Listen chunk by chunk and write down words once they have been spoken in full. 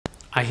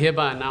I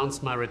hereby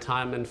announce my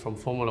retirement from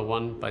Formula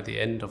One by the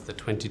end of the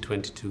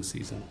 2022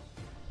 season.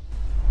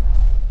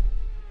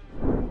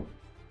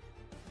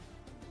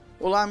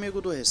 Olá amigo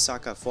do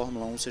Ressaca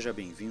Fórmula 1, seja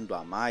bem-vindo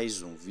a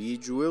mais um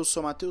vídeo. Eu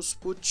sou Matheus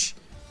Pucci.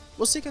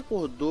 Você que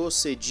acordou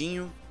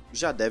cedinho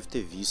já deve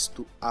ter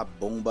visto a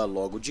bomba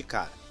logo de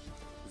cara.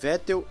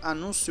 Vettel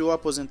anunciou a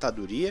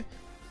aposentadoria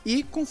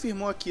e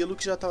confirmou aquilo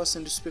que já estava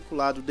sendo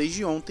especulado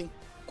desde ontem,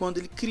 quando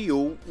ele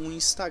criou um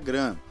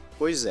Instagram.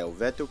 Pois é, o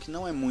Vettel, que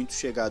não é muito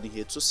chegado em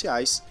redes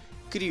sociais,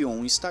 criou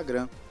um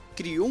Instagram,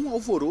 criou um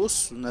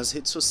alvoroço nas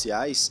redes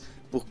sociais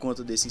por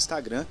conta desse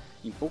Instagram.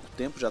 Em pouco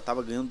tempo já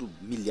estava ganhando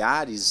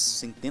milhares,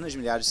 centenas de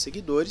milhares de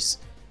seguidores.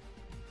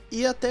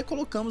 E até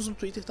colocamos no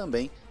Twitter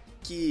também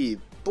que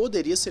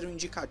poderia ser um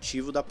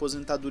indicativo da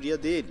aposentadoria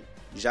dele,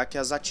 já que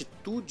as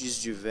atitudes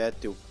de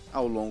Vettel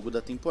ao longo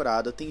da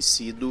temporada têm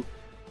sido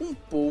um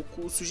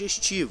pouco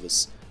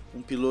sugestivas.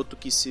 Um piloto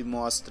que se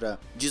mostra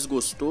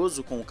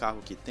desgostoso com o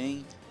carro que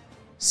tem,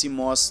 se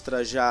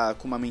mostra já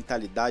com uma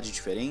mentalidade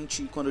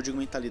diferente, e quando eu digo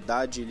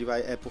mentalidade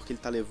é porque ele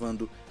está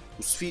levando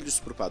os filhos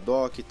para o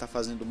paddock, está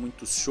fazendo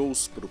muitos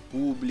shows para o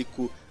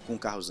público com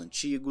carros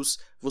antigos.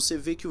 Você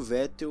vê que o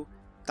Vettel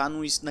está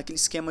naquele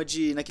esquema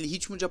naquele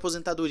ritmo de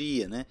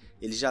aposentadoria, né?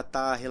 Ele já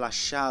está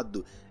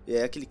relaxado,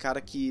 é aquele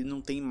cara que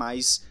não tem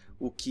mais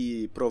o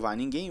que provar a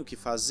ninguém, o que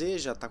fazer,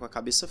 já está com a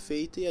cabeça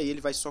feita, e aí ele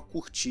vai só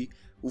curtir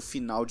o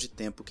final de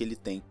tempo que ele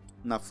tem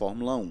na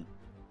Fórmula 1.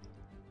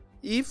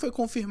 E foi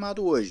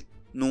confirmado hoje,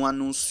 num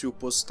anúncio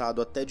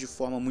postado até de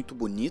forma muito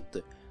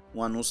bonita,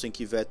 um anúncio em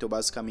que Vettel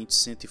basicamente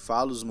senta e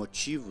fala os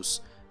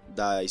motivos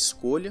da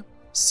escolha,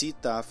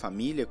 cita a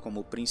família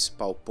como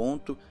principal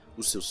ponto,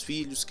 os seus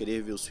filhos,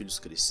 querer ver os filhos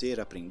crescer,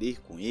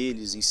 aprender com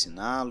eles,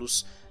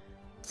 ensiná-los.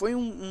 Foi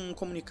um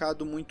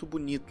comunicado muito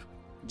bonito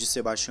de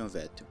Sebastian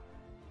Vettel.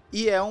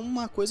 E é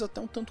uma coisa até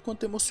um tanto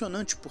quanto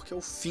emocionante, porque é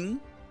o fim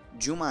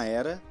de uma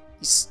era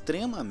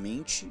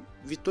extremamente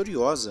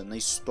vitoriosa na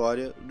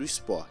história do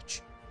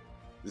esporte.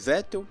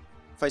 Vettel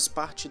faz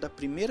parte da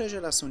primeira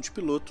geração de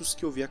pilotos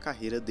que eu vi a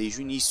carreira desde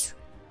o início.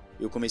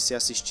 Eu comecei a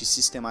assistir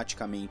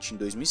sistematicamente em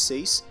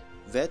 2006,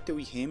 Vettel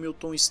e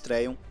Hamilton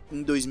estreiam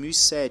em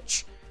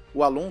 2007.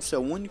 O Alonso é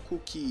o único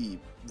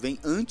que vem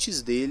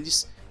antes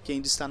deles, que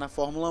ainda está na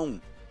Fórmula 1.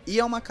 E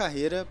é uma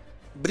carreira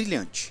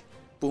brilhante.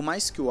 Por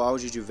mais que o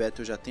auge de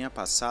Vettel já tenha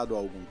passado há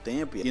algum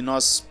tempo, e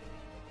nós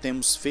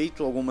temos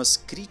feito algumas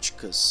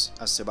críticas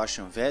a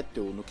Sebastian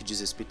Vettel no que diz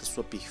respeito à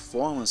sua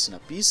performance na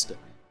pista,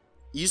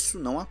 isso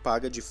não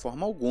apaga de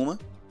forma alguma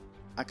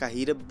a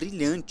carreira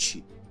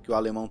brilhante que o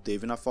alemão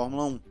teve na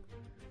Fórmula 1.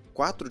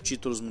 4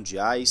 títulos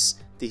mundiais,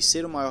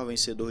 terceiro maior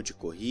vencedor de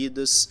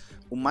corridas,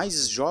 o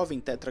mais jovem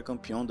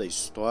tetracampeão da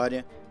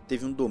história,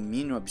 teve um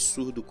domínio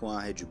absurdo com a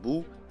Red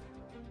Bull.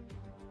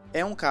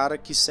 É um cara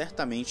que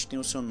certamente tem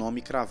o seu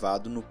nome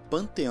cravado no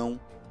panteão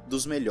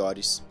dos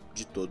melhores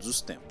de todos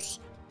os tempos.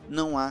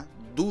 Não há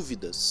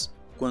dúvidas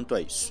quanto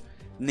a isso.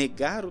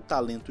 Negar o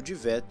talento de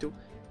Vettel,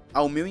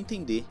 ao meu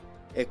entender,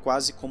 é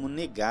quase como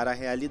negar a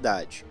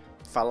realidade.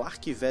 Falar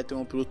que Vettel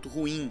é um piloto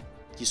ruim,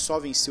 que só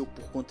venceu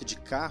por conta de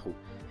carro,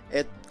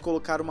 é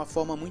colocar uma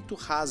forma muito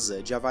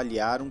rasa de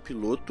avaliar um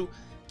piloto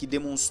que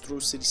demonstrou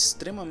ser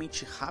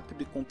extremamente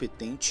rápido e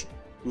competente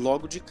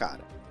logo de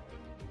cara.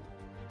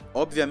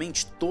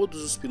 Obviamente,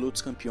 todos os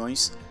pilotos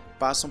campeões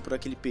passam por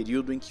aquele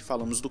período em que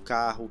falamos do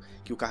carro,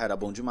 que o carro era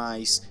bom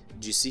demais,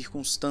 de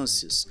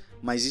circunstâncias,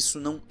 mas isso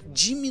não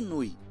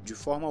diminui de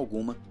forma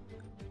alguma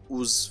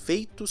os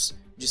feitos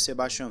de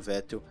Sebastian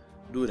Vettel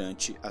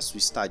durante a sua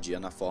estadia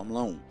na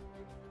Fórmula 1.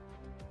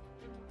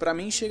 Para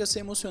mim chega a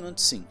ser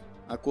emocionante sim.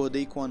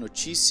 Acordei com a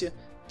notícia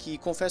que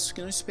confesso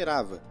que não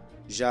esperava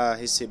já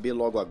receber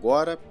logo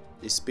agora.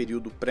 Esse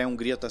período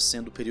pré-Hungria está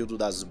sendo o período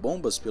das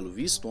bombas, pelo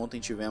visto. Ontem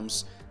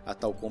tivemos a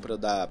tal compra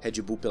da Red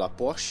Bull pela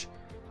Porsche.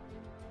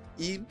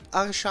 E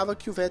achava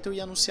que o Vettel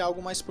ia anunciar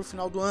algo mais para o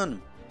final do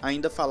ano.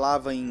 Ainda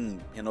falava em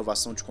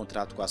renovação de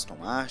contrato com a Aston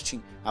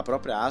Martin, a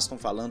própria Aston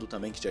falando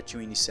também que já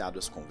tinham iniciado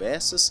as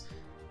conversas.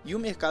 E o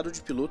mercado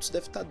de pilotos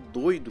deve estar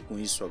doido com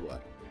isso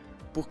agora,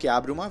 porque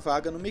abre uma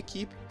vaga numa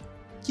equipe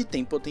que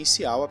tem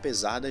potencial,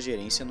 apesar da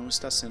gerência não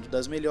estar sendo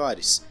das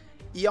melhores.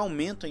 E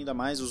aumenta ainda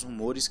mais os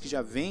rumores que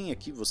já vêm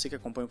aqui, você que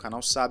acompanha o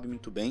canal sabe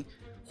muito bem,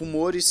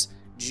 rumores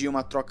de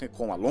uma troca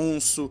com o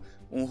Alonso,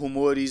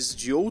 rumores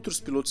de outros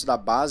pilotos da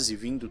base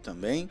vindo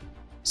também.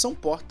 São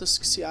portas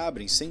que se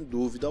abrem, sem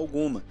dúvida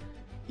alguma,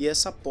 e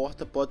essa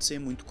porta pode ser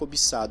muito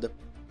cobiçada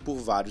por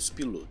vários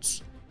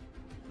pilotos.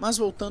 Mas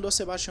voltando a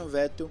Sebastian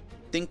Vettel,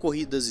 tem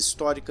corridas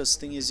históricas,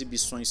 tem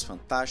exibições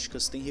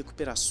fantásticas, tem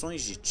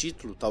recuperações de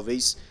título.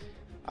 Talvez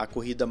a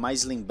corrida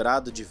mais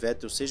lembrada de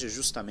Vettel seja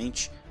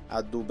justamente a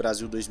do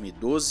Brasil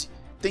 2012.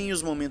 Tem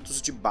os momentos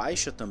de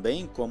baixa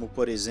também, como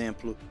por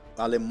exemplo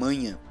a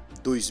Alemanha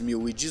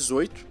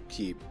 2018,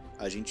 que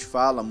a gente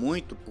fala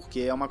muito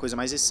porque é uma coisa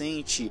mais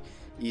recente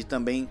e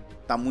também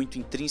está muito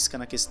intrínseca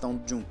na questão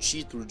de um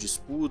título,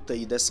 disputa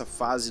e dessa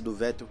fase do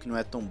Vettel que não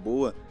é tão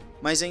boa,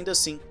 mas ainda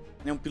assim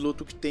É um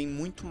piloto que tem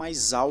muito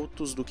mais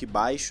altos do que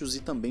baixos, e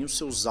também os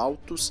seus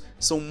altos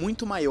são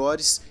muito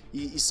maiores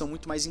e são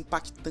muito mais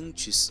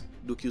impactantes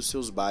do que os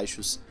seus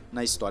baixos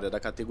na história da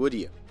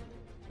categoria.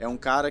 É um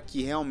cara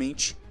que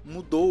realmente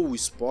mudou o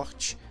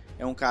esporte,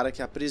 é um cara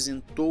que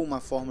apresentou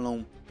uma Fórmula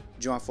 1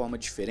 de uma forma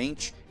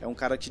diferente, é um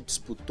cara que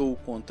disputou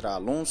contra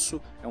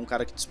Alonso, é um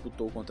cara que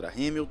disputou contra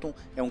Hamilton,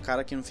 é um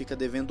cara que não fica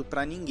devendo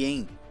para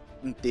ninguém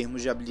em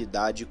termos de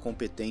habilidade e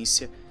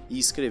competência, e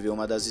escreveu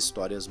uma das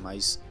histórias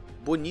mais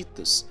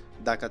bonitas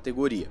da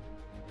categoria.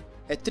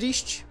 É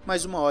triste,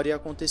 mas uma hora ia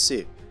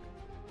acontecer.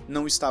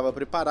 Não estava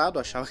preparado,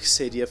 achava que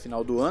seria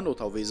final do ano, ou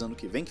talvez ano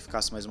que vem, que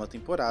ficasse mais uma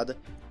temporada,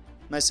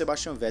 mas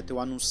Sebastian Vettel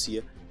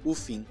anuncia o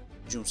fim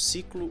de um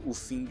ciclo, o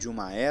fim de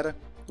uma era,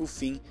 o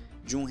fim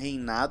de um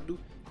reinado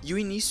e o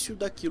início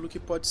daquilo que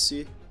pode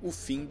ser o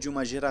fim de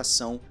uma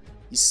geração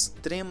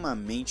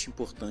extremamente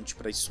importante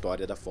para a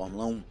história da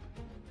Fórmula 1.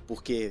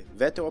 Porque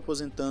Vettel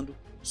aposentando,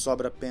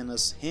 sobra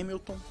apenas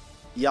Hamilton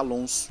e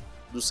Alonso,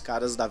 dos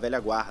caras da velha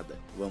guarda,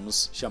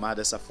 vamos chamar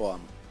dessa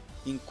forma.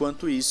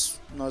 Enquanto isso,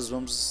 nós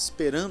vamos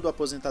esperando a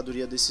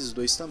aposentadoria desses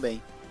dois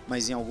também,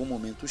 mas em algum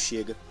momento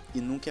chega, e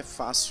nunca é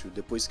fácil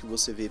depois que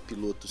você vê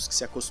pilotos que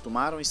se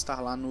acostumaram a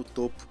estar lá no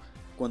topo,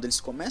 quando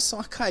eles começam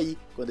a cair,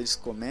 quando eles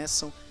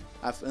começam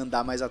a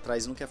andar mais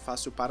atrás, nunca é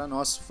fácil para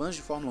nós, fãs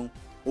de Fórmula 1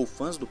 ou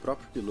fãs do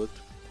próprio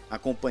piloto,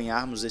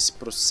 acompanharmos esse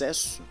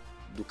processo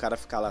do cara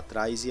ficar lá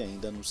atrás e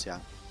ainda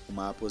anunciar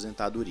uma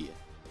aposentadoria.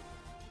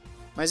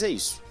 Mas é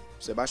isso,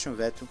 Sebastian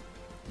Vettel,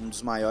 um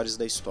dos maiores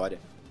da história,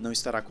 não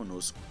estará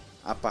conosco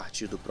a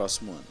partir do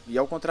próximo ano. E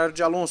ao contrário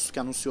de Alonso, que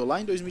anunciou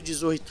lá em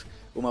 2018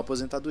 uma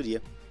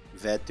aposentadoria,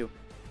 Vettel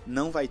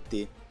não vai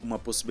ter uma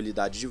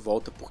possibilidade de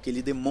volta, porque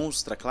ele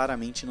demonstra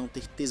claramente não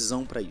ter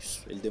tesão para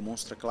isso, ele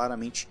demonstra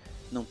claramente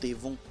não ter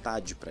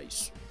vontade para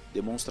isso,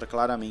 demonstra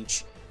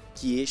claramente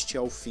que este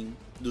é o fim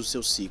do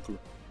seu ciclo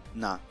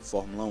na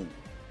Fórmula 1.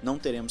 Não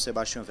teremos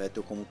Sebastian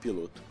Vettel como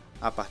piloto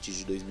a partir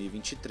de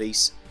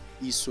 2023,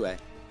 isso é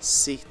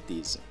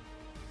certeza.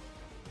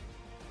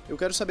 Eu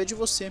quero saber de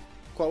você,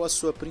 qual a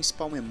sua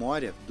principal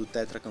memória do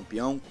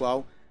tetracampeão,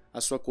 qual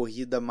a sua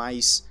corrida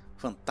mais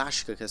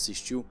fantástica que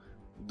assistiu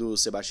do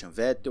Sebastian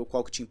Vettel,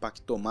 qual que te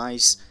impactou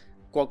mais,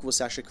 qual que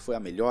você acha que foi a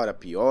melhor, a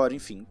pior,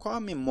 enfim, qual a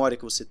memória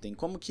que você tem,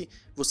 como que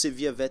você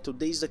via Vettel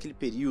desde aquele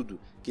período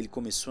que ele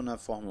começou na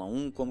Fórmula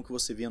 1, como que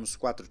você via nos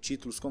 4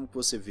 títulos, como que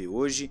você vê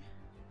hoje.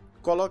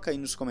 Coloca aí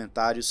nos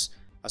comentários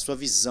a sua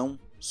visão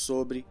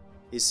sobre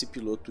esse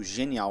piloto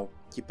genial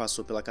que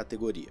passou pela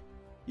categoria.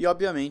 E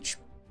obviamente,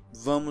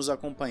 vamos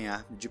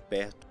acompanhar de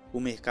perto o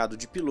mercado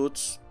de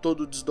pilotos,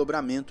 todo o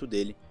desdobramento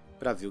dele,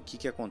 para ver o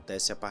que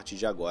acontece a partir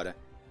de agora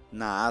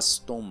na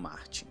Aston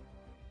Martin.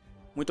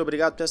 Muito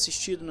obrigado por ter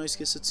assistido, não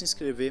esqueça de se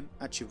inscrever,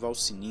 ativar o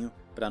sininho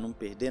para não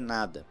perder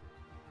nada.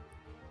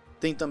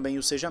 Tem também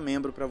o Seja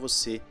Membro para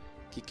você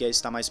que quer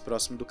estar mais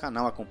próximo do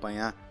canal,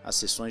 acompanhar as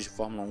sessões de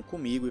Fórmula 1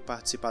 comigo e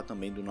participar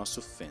também do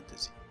nosso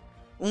Fantasy.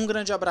 Um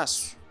grande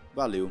abraço,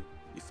 valeu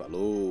e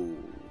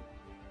falou!